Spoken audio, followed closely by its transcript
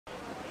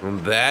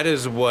That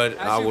is what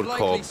I would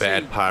call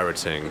bad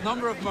pirating. The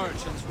number of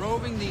merchants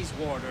roving these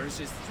waters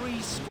is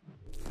 3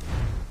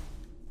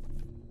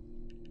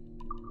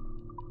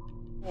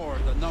 or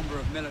the number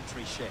of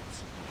military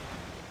ships.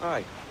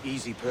 Aye,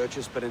 easy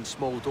purchase, but in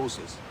small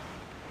doses.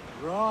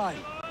 Right.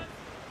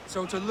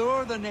 So to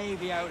lure the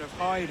Navy out of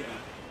hiding,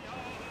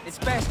 it's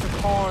best to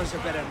cause a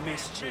bit of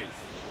mischief.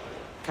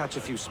 Catch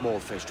a few small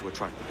fish to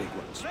attract the big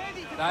ones.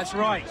 That's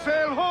right.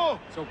 Sail ho!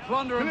 So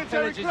plunder and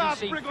pillage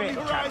as you see fit,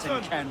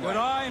 Captain Kenway. Good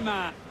eye,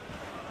 man.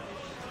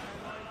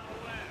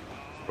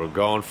 We're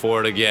going for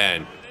it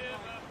again.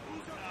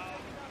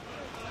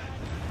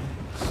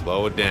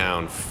 Slow it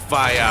down.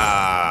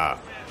 Fire!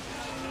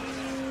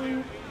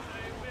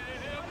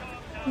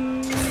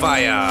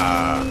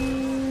 Fire!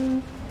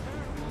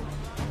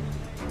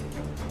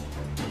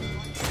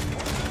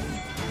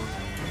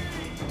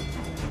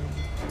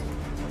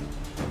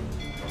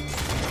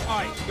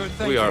 Good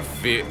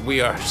thinking. We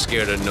are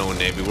scared of no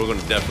Navy. We're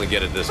gonna definitely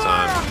get it this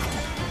time.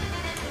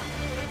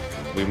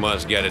 We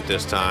must get it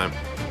this time.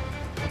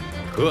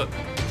 Fire!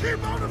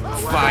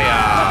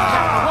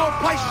 Whole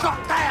place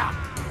shot down!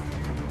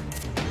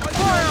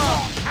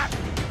 Fire!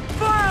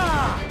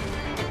 Fire!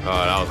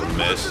 Oh, that was a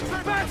miss.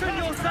 Fasten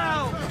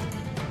yourselves!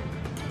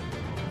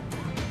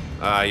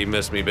 Ah, you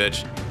missed me,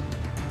 bitch.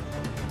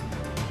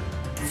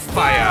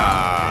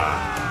 Fire!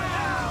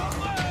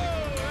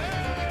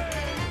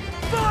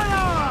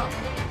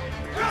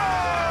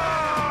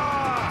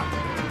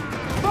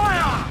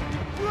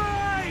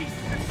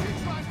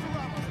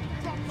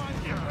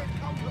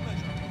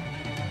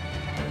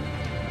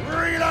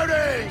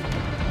 Reloading!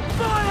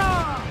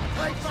 Fire!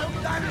 Take some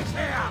damage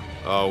here!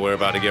 Oh, we're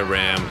about to get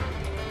rammed.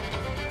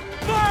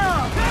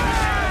 Fire!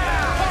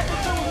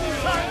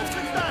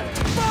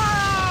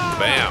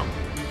 Bam!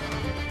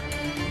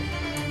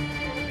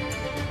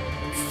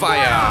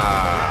 Fire!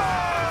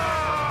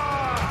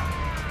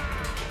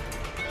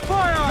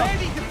 Fire!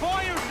 Ready to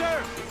fire, sir!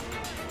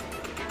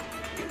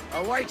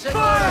 Awaiting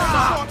orders,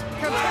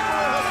 sir!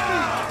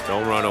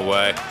 Don't run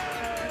away.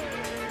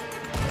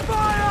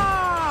 Fire!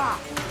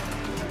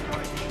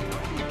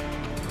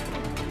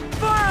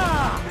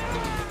 Fire!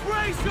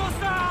 Brace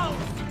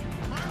yourselves!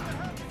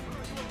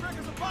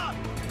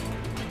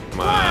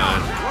 Come on.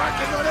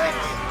 Working on it!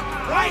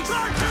 Brace!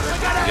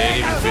 Didn't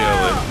even feel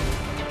it.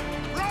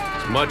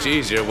 It's much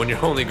easier when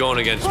you're only going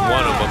against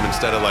one of them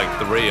instead of like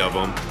 3 of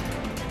them.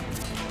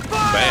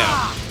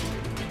 Bam!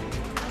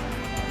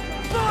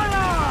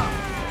 Fire!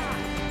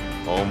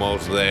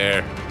 Almost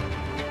there.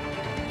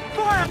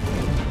 Fire!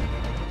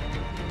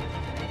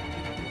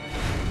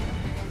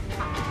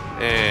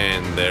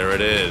 And there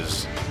it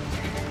is.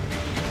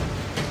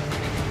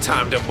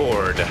 Time to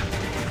board.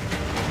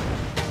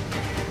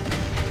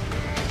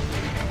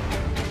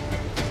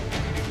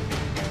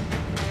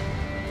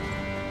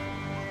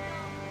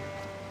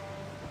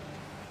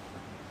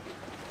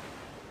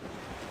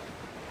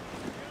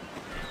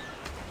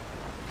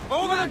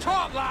 Over the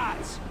top,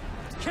 lads!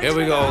 Here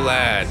we go,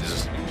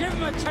 lads. Give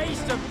them a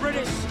taste of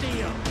British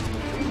steel.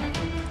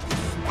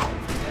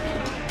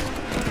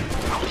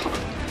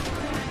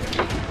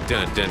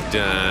 Dun dun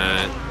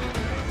dun.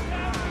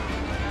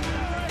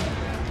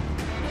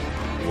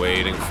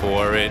 Waiting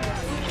for it.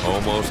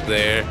 Almost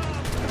there.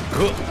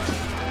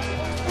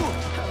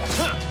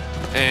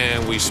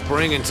 And we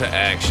spring into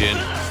action.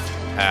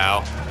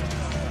 Ow.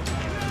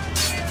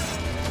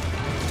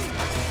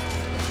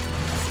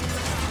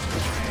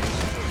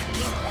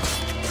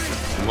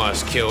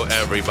 Must kill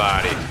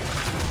everybody.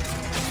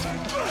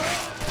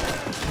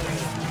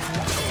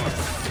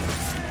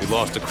 We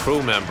lost a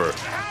crew member.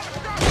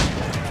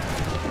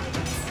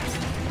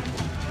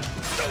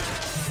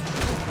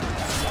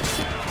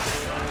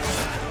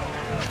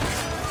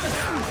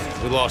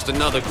 We lost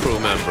another crew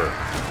member.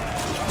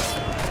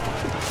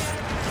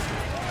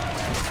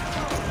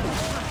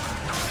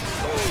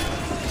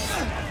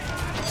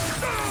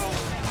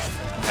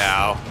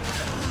 Ow.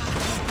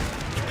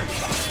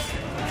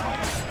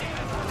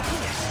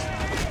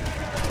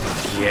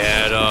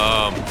 Get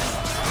him.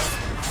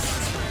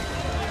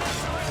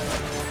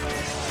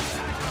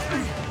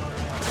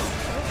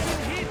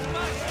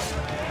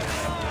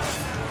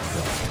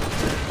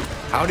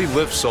 How'd he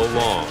live so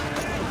long?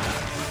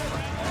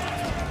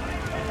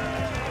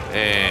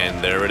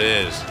 And there it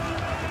is.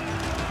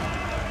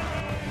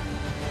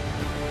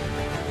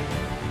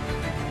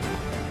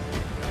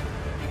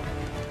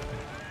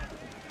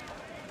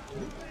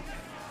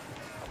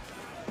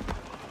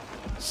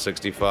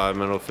 $65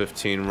 mineral,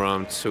 15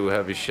 rum, 2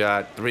 heavy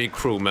shot, 3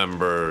 crew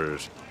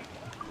members.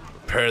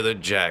 Prepare the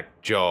Jack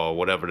Jaw,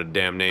 whatever the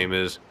damn name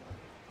is.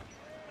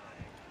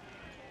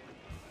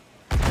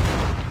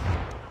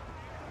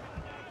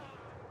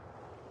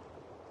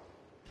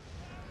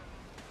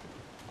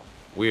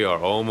 We are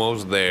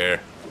almost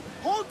there.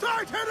 Hold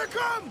tight, here they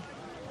come!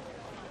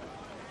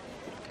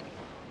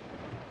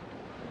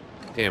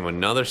 Damn,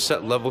 another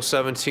set level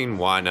 17?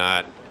 Why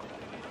not?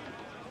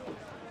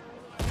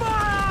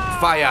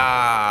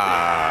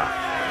 Fire!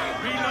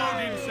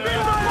 Reloading, sir!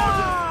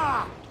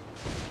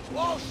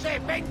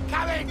 Warship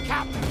incoming,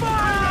 Captain!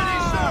 Fire!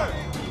 Ready, sir!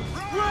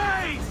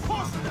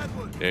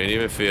 Didn't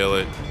even feel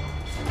it.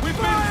 We've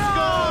been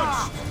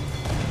scorched!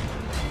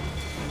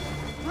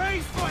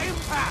 Brace for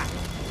impact!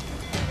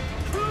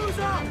 Cruise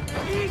up!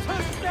 Ease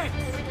her sticks!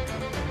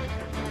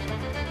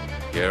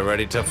 Get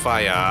ready to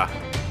fire.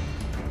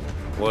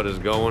 What is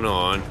going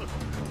on?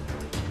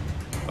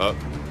 Up.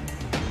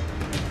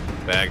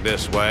 Back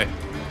this way.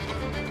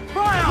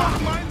 Fire!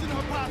 Mines in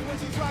her path when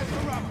she tries to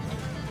run.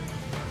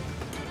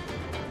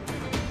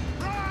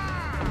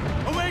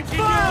 Awaiting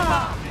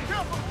fire!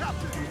 Careful,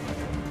 Captain!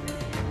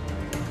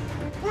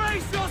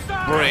 Brace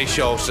yourselves! Brace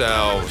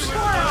yourselves.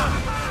 Fire!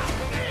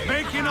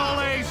 Making all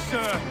A's,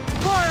 sir!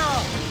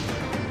 Fire!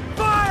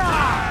 Fire!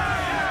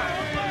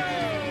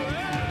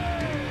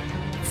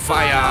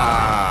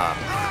 Fire!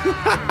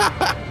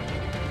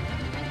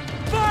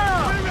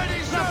 Fire! We're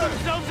ready, sir! Let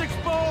themselves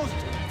exposed!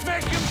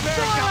 Make him pay,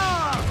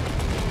 Captain!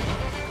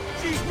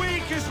 She's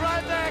weak, is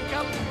right there,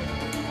 Captain!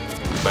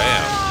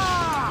 Bam.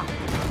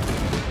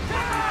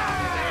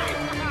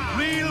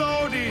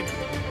 Reloading!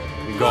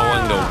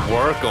 Going to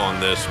work on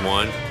this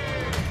one.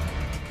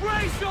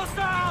 Brace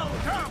yourself!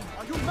 Come!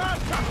 Are you mad,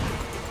 Captain?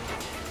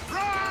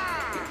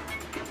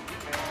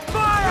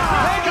 Fire!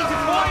 Taking to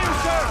fire,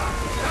 sir!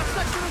 That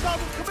section is out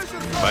of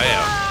commission, sir!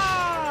 Bam.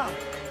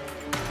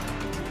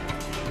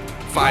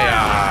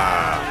 Fire!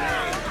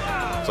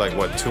 It's like,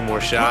 what, 2 more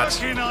shots?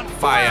 Fire!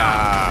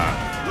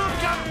 Look,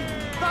 Captain!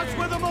 That's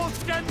where the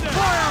most tender!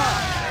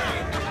 Fire!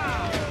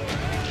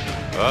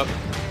 Up.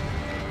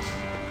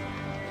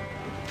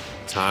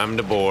 Time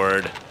to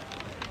board.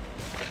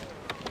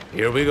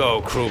 Here we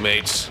go,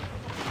 crewmates.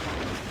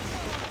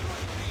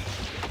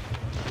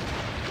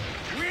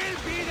 We'll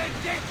be the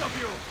death of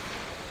you!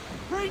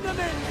 Bring them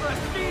in for a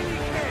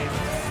stealing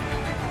case!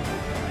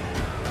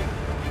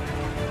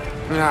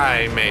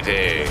 Hi,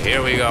 matey.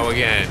 Here we go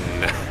again.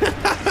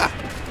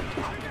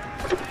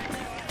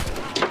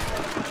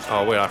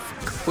 Oh, wait, I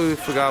completely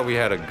forgot we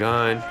had a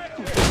gun.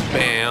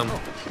 Bam.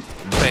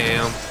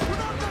 Bam.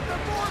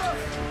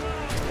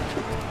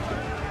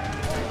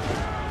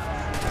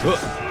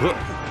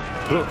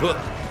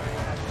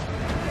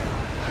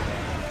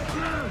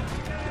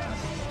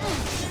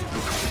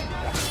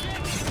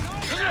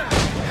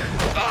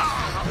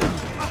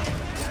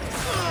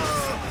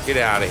 Get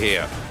out of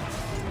here.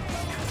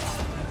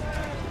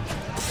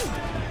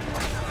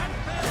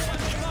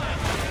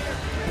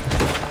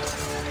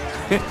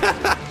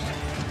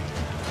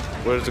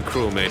 Where's the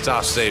crewmates?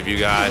 I'll save you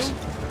guys.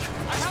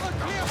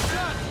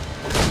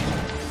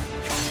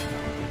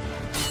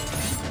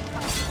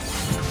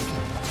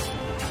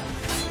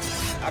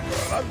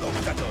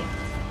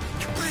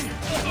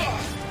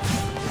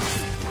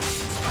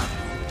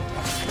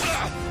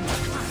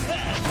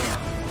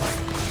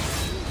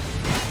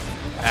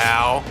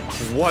 Ow.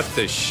 What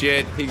the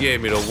shit? He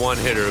gave me the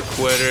one-hitter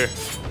quitter.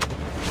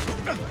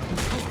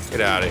 Get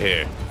out of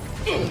here.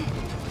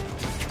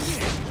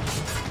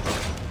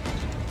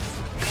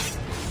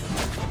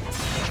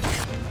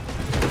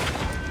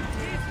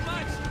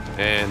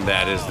 And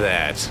that is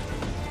that.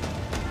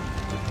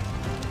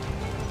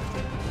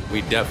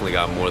 We definitely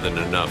got more than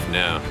enough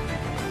now.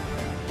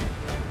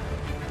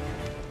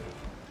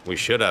 We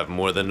should have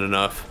more than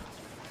enough.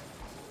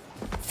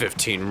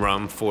 15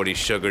 rum, 40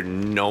 sugar,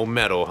 no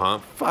metal, huh?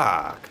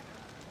 Fuck.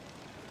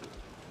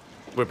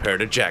 Repair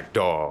the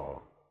jackdaw.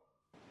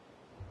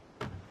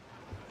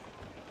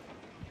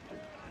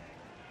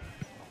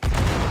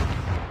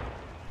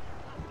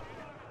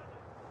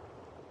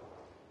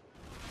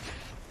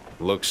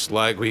 Looks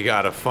like we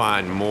gotta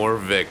find more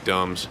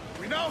victims.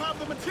 We now have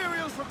the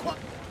materials required.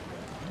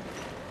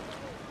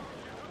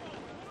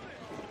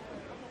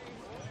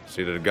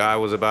 See, the guy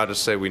was about to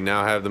say we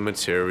now have the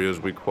materials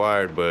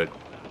required, but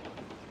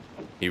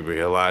he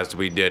realized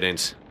we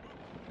didn't.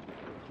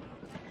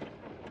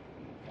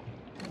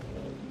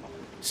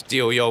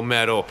 Steal your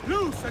metal.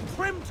 Loose and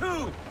trim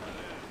too.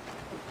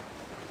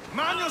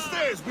 Man your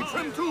stairs, we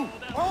trim too.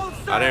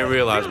 I didn't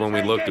realize when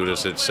we looked through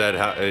this, it said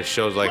how it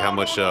shows like how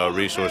much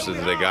resources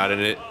they got in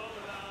it.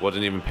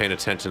 Wasn't even paying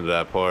attention to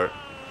that part.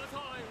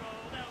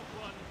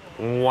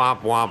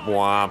 Womp womp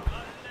womp.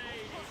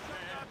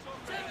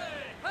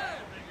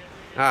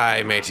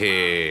 Hi,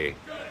 matey.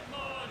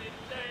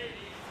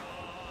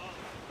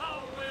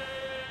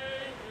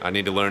 I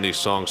need to learn these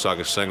songs so I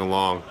can sing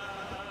along.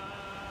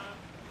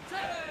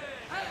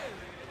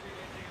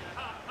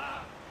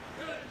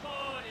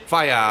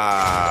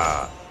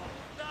 Fire!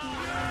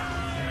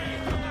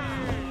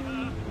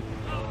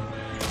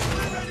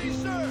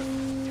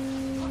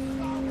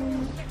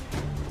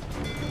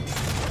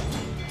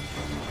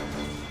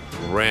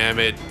 Ram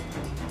it.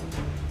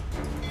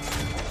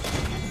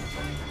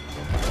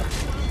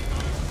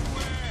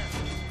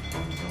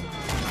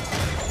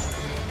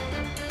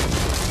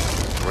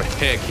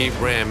 Keep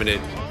ramming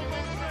it.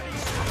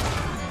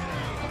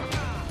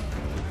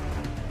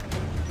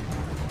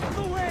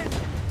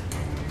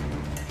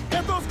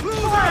 Get those clues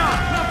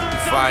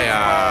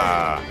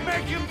Fire!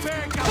 Make him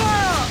take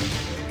fire!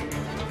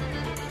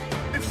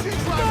 If she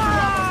tries to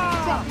rob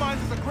us, drop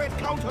mines is a great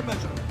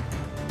countermeasure.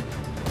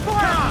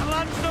 Fire!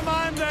 Lunch the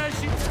mine there,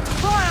 she...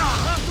 Fire!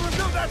 Have to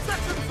rebuild that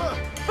section, sir!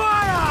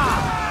 Fire!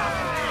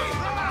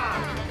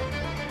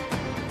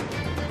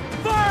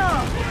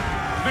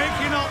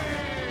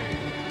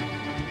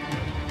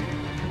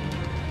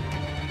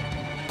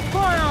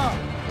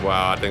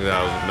 think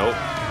that was... Nope.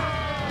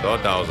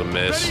 Thought that was a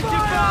miss.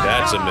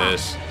 That's a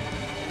miss.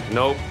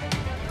 Nope.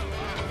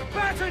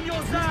 Batten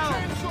yourself!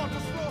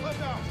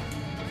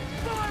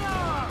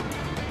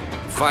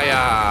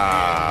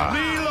 Fire!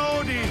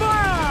 Reloading!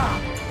 Fire!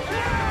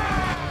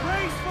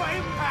 Brace for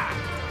impact!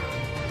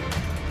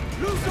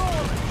 Loose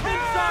all!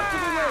 Things out to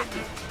the wind!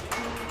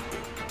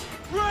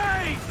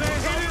 Brace! They're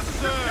hit it,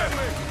 sir!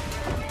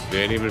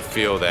 Didn't even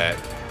feel that.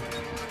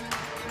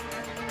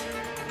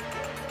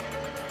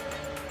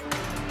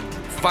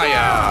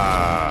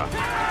 Fire!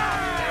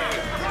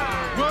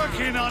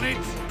 Working on it!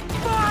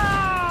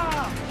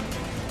 Fire!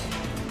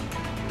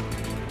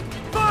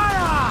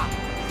 Fire!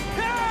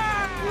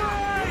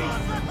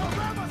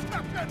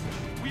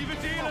 We've a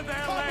dealer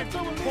there, lad.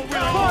 But we'll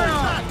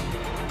fire!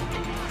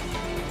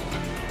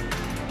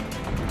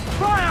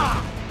 Fire!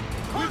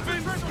 We've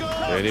been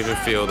scored! Didn't even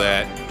feel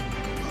that.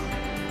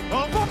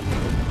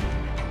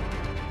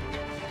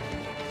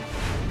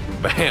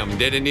 Bam!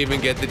 Didn't even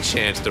get the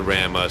chance to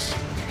ram us.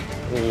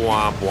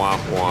 Womp womp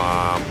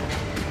womp.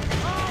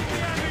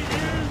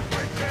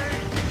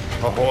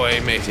 Ahoy,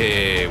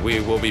 matey! We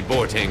will be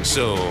boarding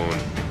soon.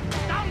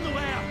 Down the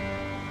well!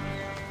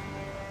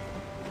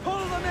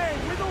 Pull them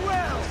in with a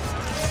will!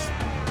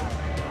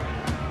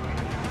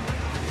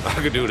 I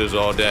could do this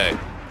all day.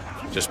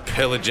 Just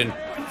pillaging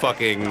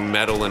fucking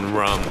metal and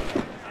rum.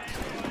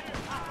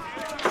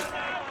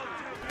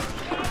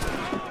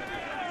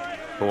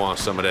 Who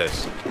wants some of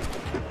this?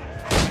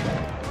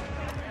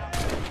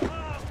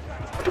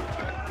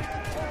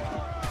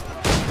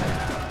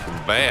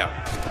 Bam.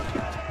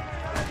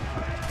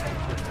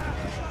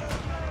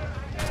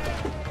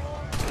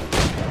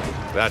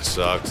 That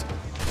sucked.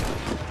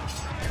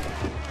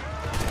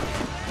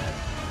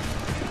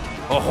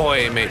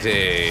 Ahoy,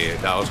 matey!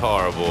 That was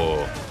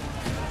horrible.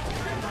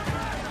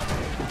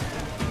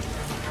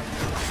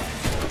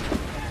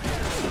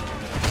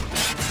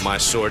 My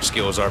sword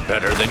skills are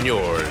better than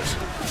yours.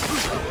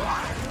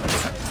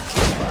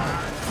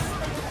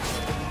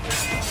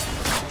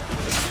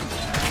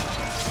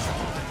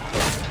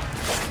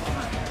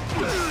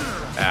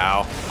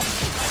 Ow.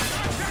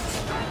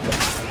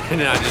 And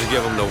then I just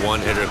give him the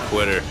one-hitter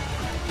quitter.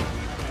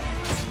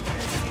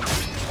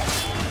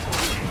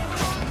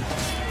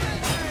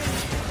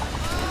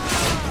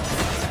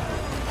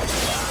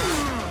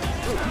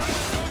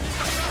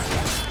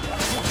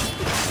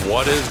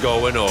 What is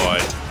going on?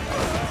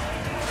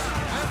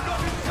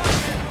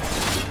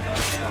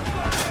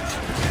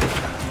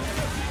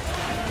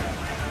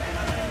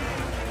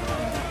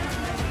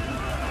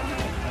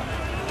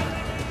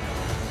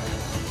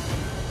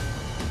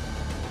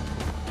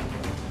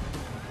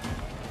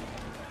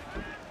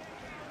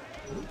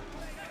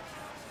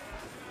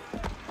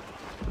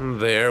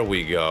 There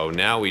we go.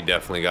 Now we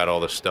definitely got all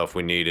the stuff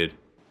we needed.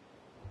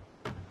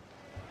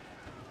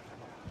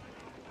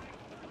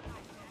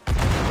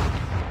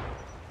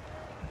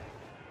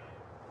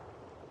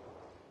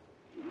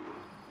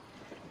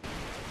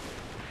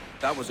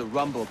 That was a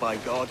rumble, by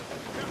God.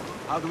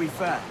 How do we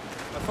fare?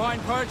 A fine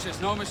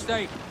purchase, no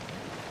mistake.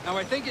 Now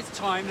I think it's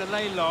time to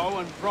lay low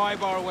and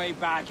bribe our way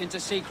back into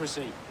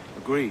secrecy.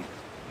 Agreed.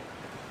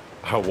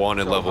 Our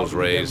wanted levels how do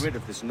we raised. get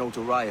rid of this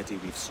notoriety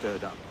we've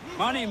stirred up?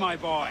 Money, my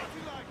boy.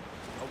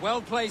 A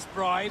well-placed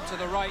bribe to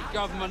the right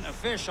government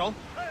official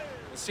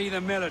will see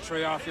the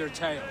military off your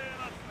tail.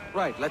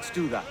 Right, let's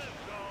do that.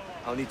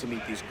 I'll need to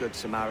meet these good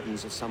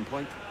Samaritans at some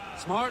point.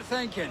 Smart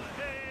thinking.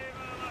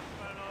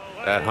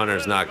 That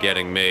hunter's not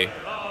getting me.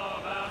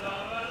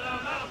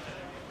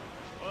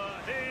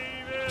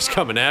 He's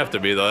coming after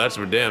me, though, that's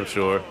for damn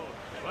sure.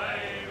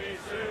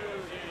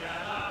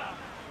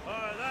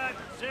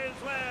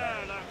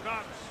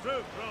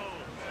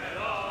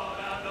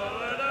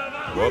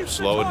 Whoops,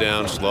 slow it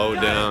down, slow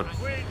it down.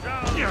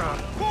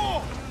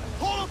 Four!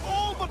 Pull up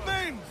all but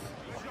mains!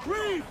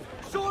 Reef!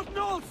 Shorten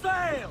all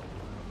sail!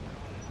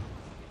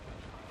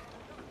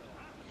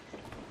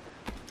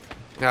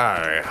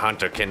 Alright,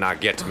 hunter cannot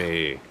get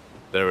me.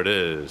 There it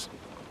is.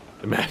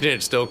 Imagine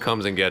it still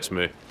comes and gets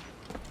me.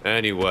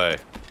 Anyway.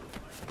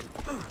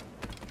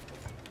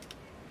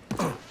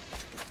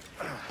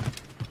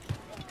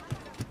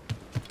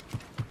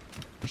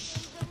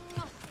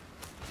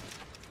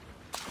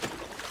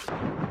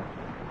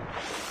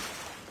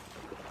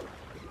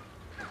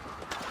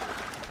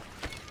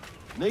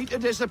 Need to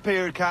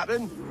disappear,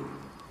 Captain.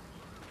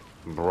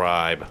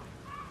 Bribe.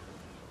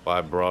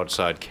 Buy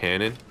broadside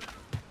cannon.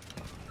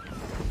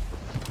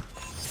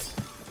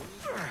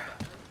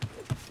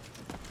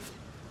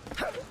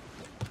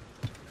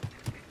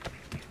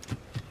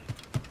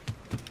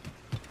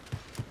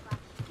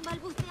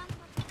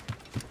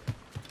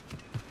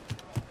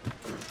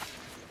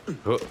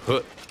 Huh,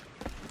 huh.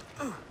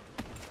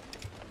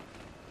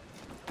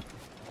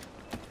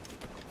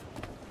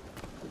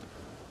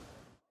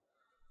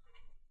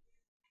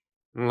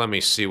 Let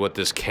me see what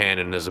this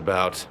cannon is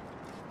about.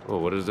 Oh,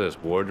 what is this?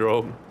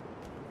 Wardrobe?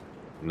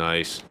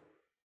 Nice.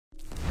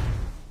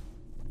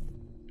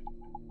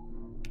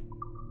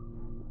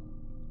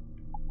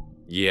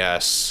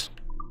 Yes.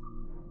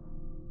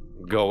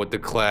 Go with the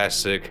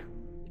classic.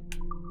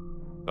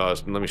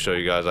 let me show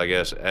you guys, I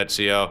guess.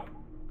 Ezio,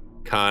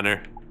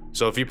 Connor.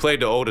 So if you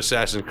played the old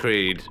Assassin's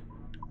Creed,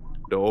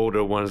 the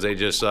older ones, they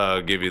just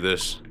give you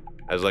this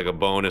as like a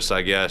bonus,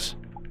 I guess.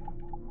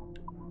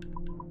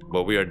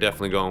 But we are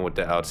definitely going with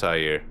the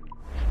Altair.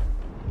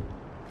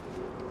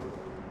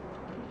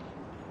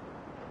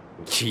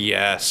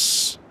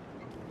 Yes.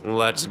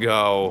 Let's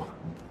go.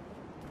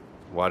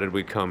 Why did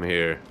we come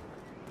here?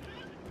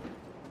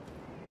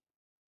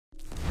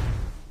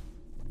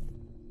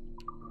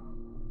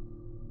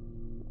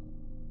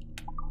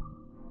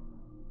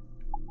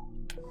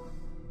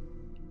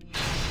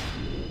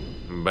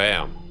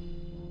 Bam.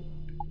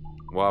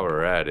 While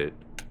we're at it.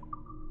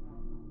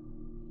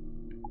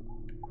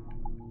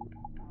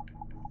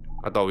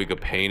 I thought we could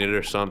paint it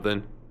or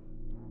something.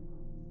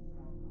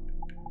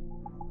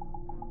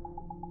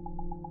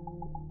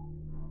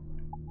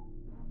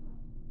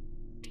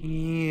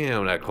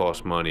 Damn, that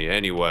costs money.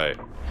 Anyway,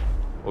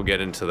 we'll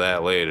get into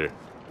that later.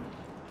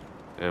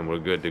 And we're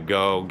good to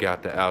go.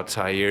 Got the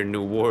Altair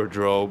new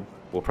wardrobe.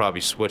 We'll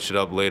probably switch it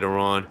up later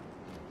on.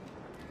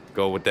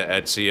 Go with the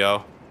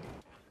Ezio.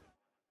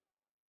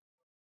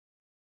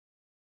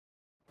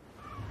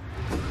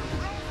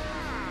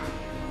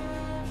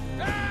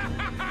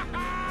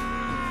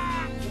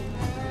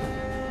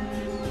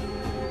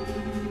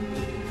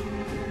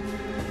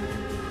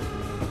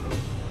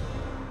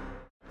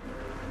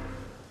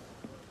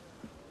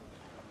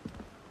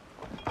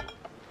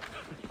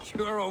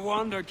 You're a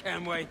wonder,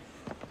 Kenway.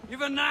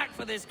 You've a knack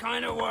for this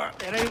kind of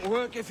work. It ain't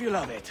work if you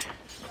love it.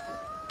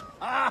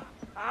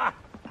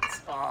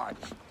 Sarge.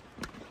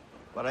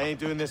 But I ain't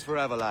doing this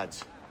forever,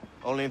 lads.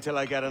 Only until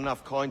I get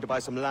enough coin to buy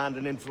some land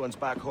and influence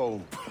back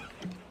home.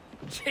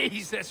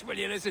 Jesus, will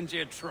you listen to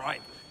your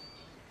tripe?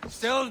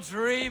 Still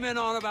dreaming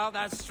on about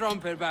that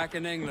strumpet back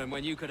in England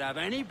when you could have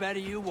any better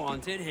you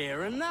wanted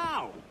here and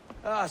now.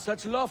 Ah,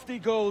 such lofty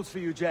goals for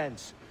you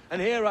gents.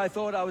 And here I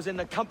thought I was in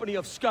the company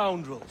of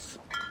scoundrels.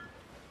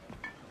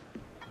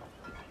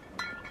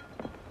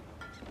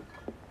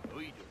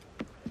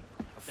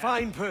 A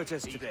fine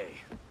purchase today.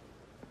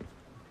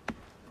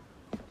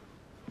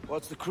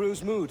 What's the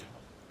crew's mood?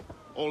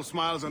 All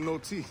smiles and no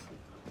teeth.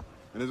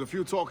 And there's a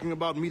few talking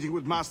about meeting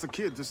with Master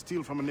Kid to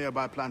steal from a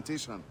nearby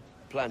plantation.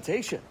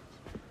 Plantation?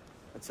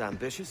 That's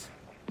ambitious.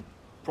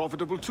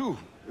 Profitable too,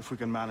 if we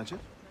can manage it.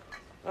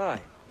 Aye.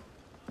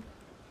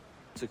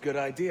 It's a good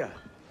idea.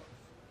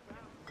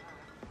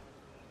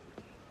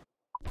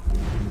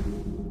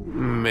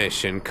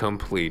 Mission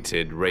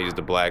completed. Raise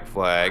the black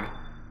flag.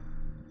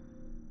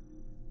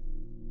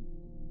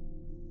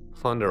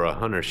 Plunder a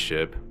hunter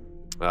ship.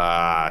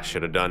 Ah,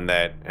 should have done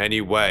that.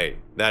 Anyway,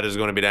 that is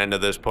going to be the end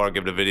of this part.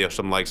 Give the video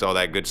some likes, all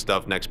that good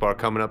stuff. Next part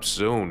coming up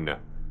soon.